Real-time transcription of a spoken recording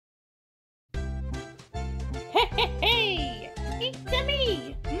Hey, it's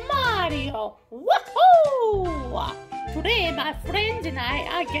me, Mario! Woohoo! Today my friends and I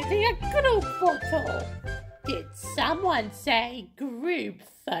are getting a group photo. Did someone say group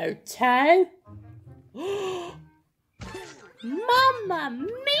photo? Mamma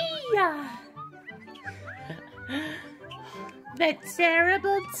mia! The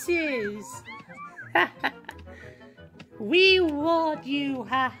terrible twos. We want you,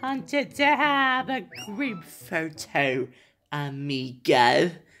 Hunter, to have a group photo,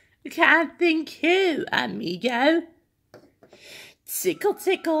 amigo. Can't think who, amigo. Tickle,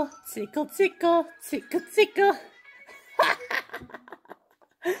 tickle, tickle, tickle, tickle, tickle.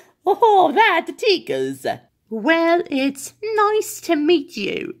 Oh, that tickles. Well, it's nice to meet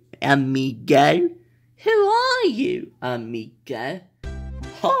you, amigo. Who are you, amigo?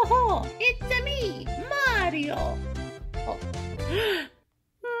 Ho ho, it's me, Mario. Oh.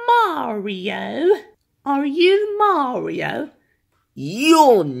 Mario? Are you Mario?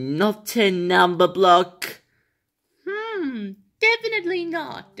 You're not a Numberblock. Definitely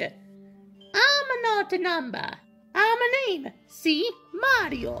not. I'm not a number. I'm a name. See?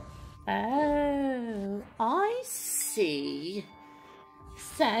 Mario. Oh, I see.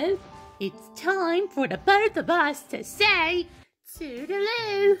 So, it's time for the both of us to say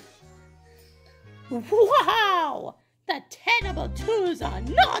toodaloo. Wow! The terrible twos are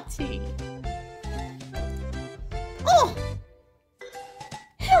naughty. Oh!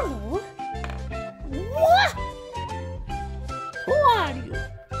 Hello? What? Who are you?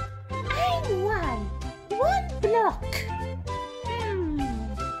 I'm one block.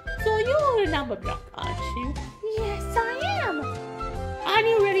 So you're a number block, aren't you? Yes, I am. Are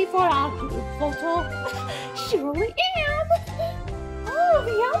you ready for our group photo? Surely am. Oh,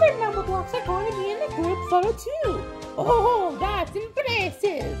 the other number blocks are going to be in the group photo too. Oh, that's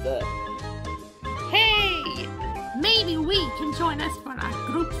impressive. Hey, maybe we can join us for our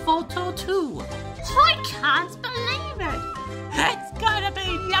group photo too. I can't believe it. It's gonna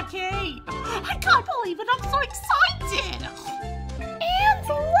be lucky. I can't believe it. I'm so excited. And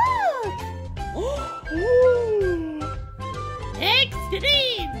look.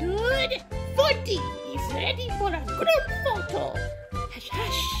 Extreme good. 40 is ready for a group photo. Hush,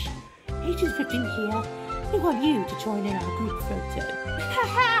 hush. Agent 15 here. We want you to join in our group photo.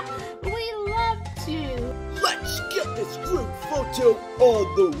 Haha, we love to. Let's get this group photo on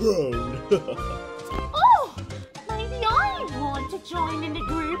the road. Oh, maybe I want to join in the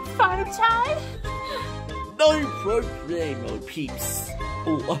group photo. No problemo, peeps.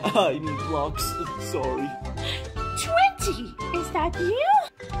 Oh, I'm blocks. Sorry. 20, is that you?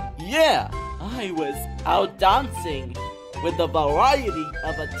 Yeah, I was out dancing with a variety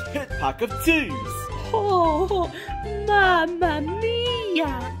of a tit pack of twos. Oh, mamma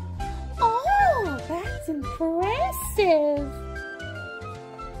mia! Oh, that's impressive!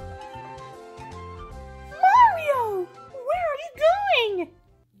 Mario, where are you going?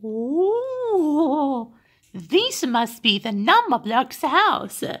 Oh, this must be the Numberblocks'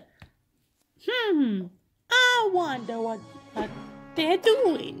 house. I wonder what they're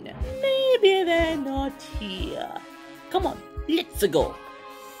doing. Maybe they're not here. Come on, let's go.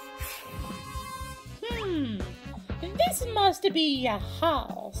 This must be a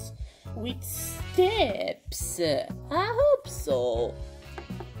house with steps. I hope so.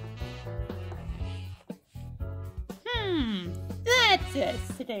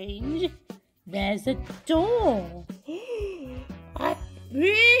 That's strange. There's a door. A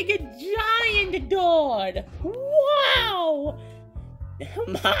big giant door. Wow!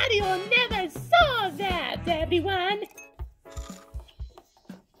 Mario never saw that, everyone.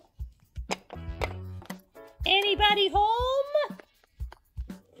 Anybody home?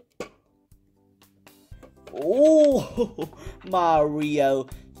 Oh, Mario,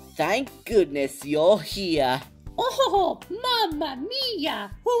 thank goodness you're here. Oh, mamma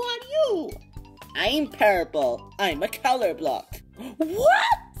mia! Who are you? I'm purple. I'm a color block.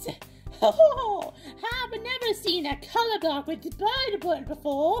 What? Oh, I've never seen a color block with bird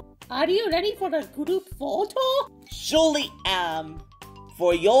before. Are you ready for a group photo? Surely am.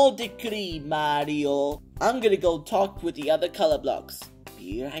 For your decree, Mario. I'm gonna go talk with the other color blocks.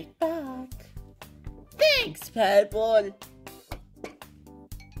 Be right back. Thanks, purple.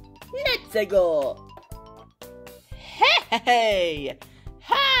 Let's go. Hey!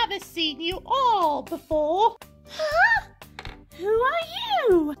 Haven't seen you all before. Huh? Who are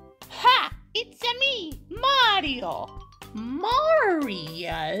you? Ha! It's me, Mario.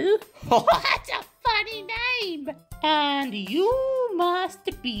 Mario? What a funny name! And you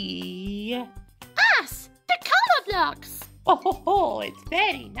must be... us, the Colorblocks. Oh, it's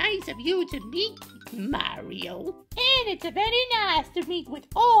very nice of you to meet Mario. And it's very nice to meet with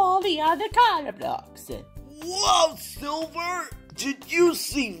all the other Colorblocks. Wow, Silver! Did you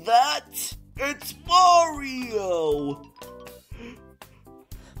see that? It's Mario!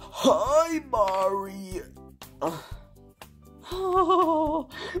 Hi, Mario! Oh,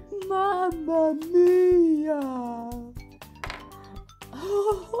 Mamma Mia!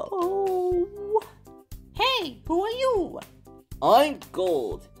 Oh. Hey, who are you? I'm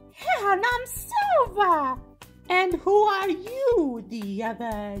Gold. And I'm Silver. And who are you, the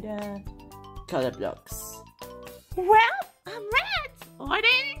other, Colorblocks. Well, I'm red,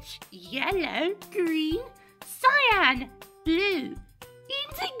 orange, yellow, green, cyan, blue,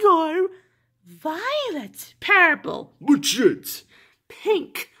 indigo, violet, purple, Legit.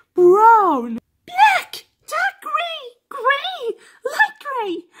 pink, brown, black, dark gray, gray, light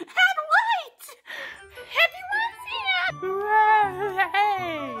gray, and white. Everyone's here.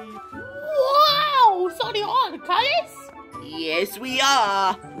 Wow! So they're all the colors? Yes, we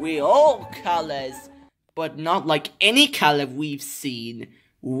are. We're all colors. But not like any color we've seen.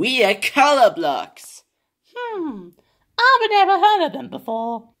 We are Colorblocks. I've never heard of them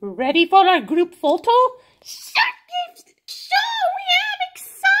before. Ready for our group photo? Sure, we am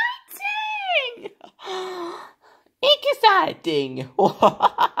exciting! Exciting.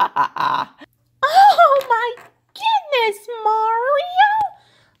 Oh my goodness, Mario!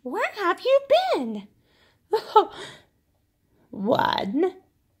 Where have you been? 1.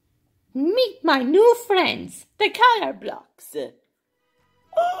 Meet my new friends, the Colorblocks.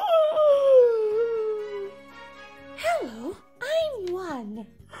 Hello, I'm 1.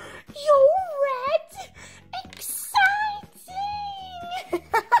 You're red. Exciting!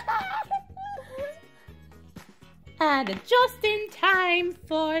 And just in time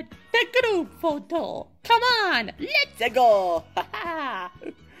for the group photo. Come on, let's go.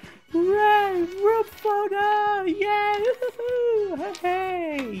 Hooray, group photo! Yay!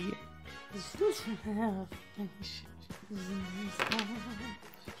 Hey!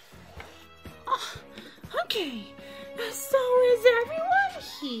 Okay, so is everyone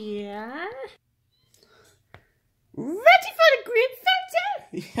here? Ready for the group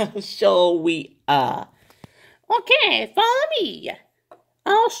photo? Sure we are. Okay, follow me.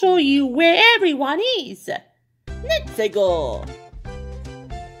 I'll show you where everyone is. Let's go.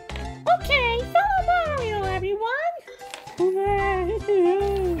 Okay, follow Mario, everyone.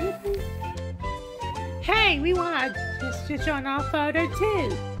 Hey, we want to switch on our photo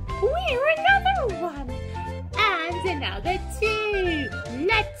too. We're another 1 and another 2.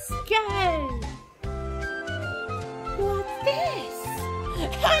 Let's go. What's this? A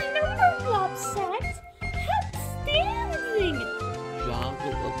Numberblock set. Outstanding. John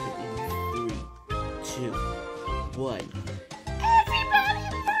will open in 3, 2, 1. Everybody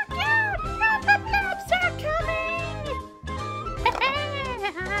look out! Numberblocks are coming!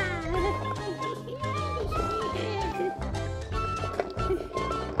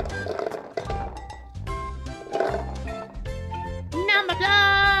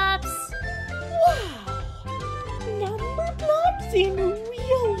 Numberblocks! Wow! Numberblocks in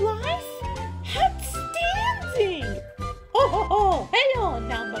real life? Outstanding! Oh, hello,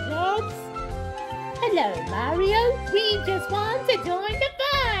 Numberblocks! Hello, Mario. We just want to join the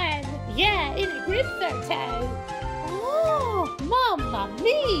fun. Yeah, in a group photo. Oh, Mamma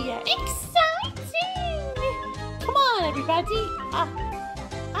Mia! Exciting! Come on, everybody.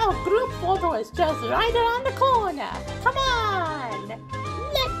 Our group photo is just right around the corner. Come on.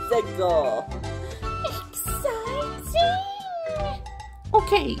 Let's go. Exciting!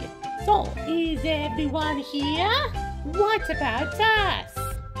 Okay, so is everyone here? What about us?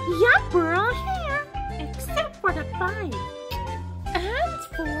 Yup, we're all here, except for the bike. And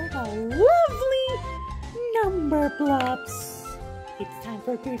for the lovely Numberblocks. It's time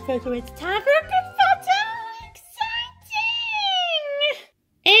for a group photo, it's time for a group photo! Exciting!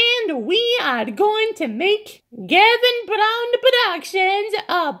 And we are going to make Gavin Brown Productions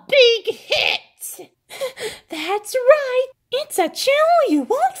a big hit! That's right! It's a channel you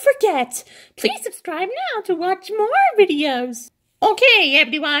won't forget. Please subscribe now to watch more videos. Okay,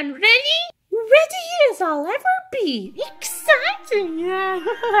 everyone, ready? Ready as I'll ever be. Exciting!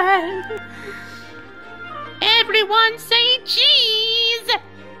 Everyone say cheese!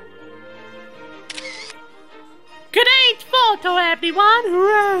 Great photo, everyone!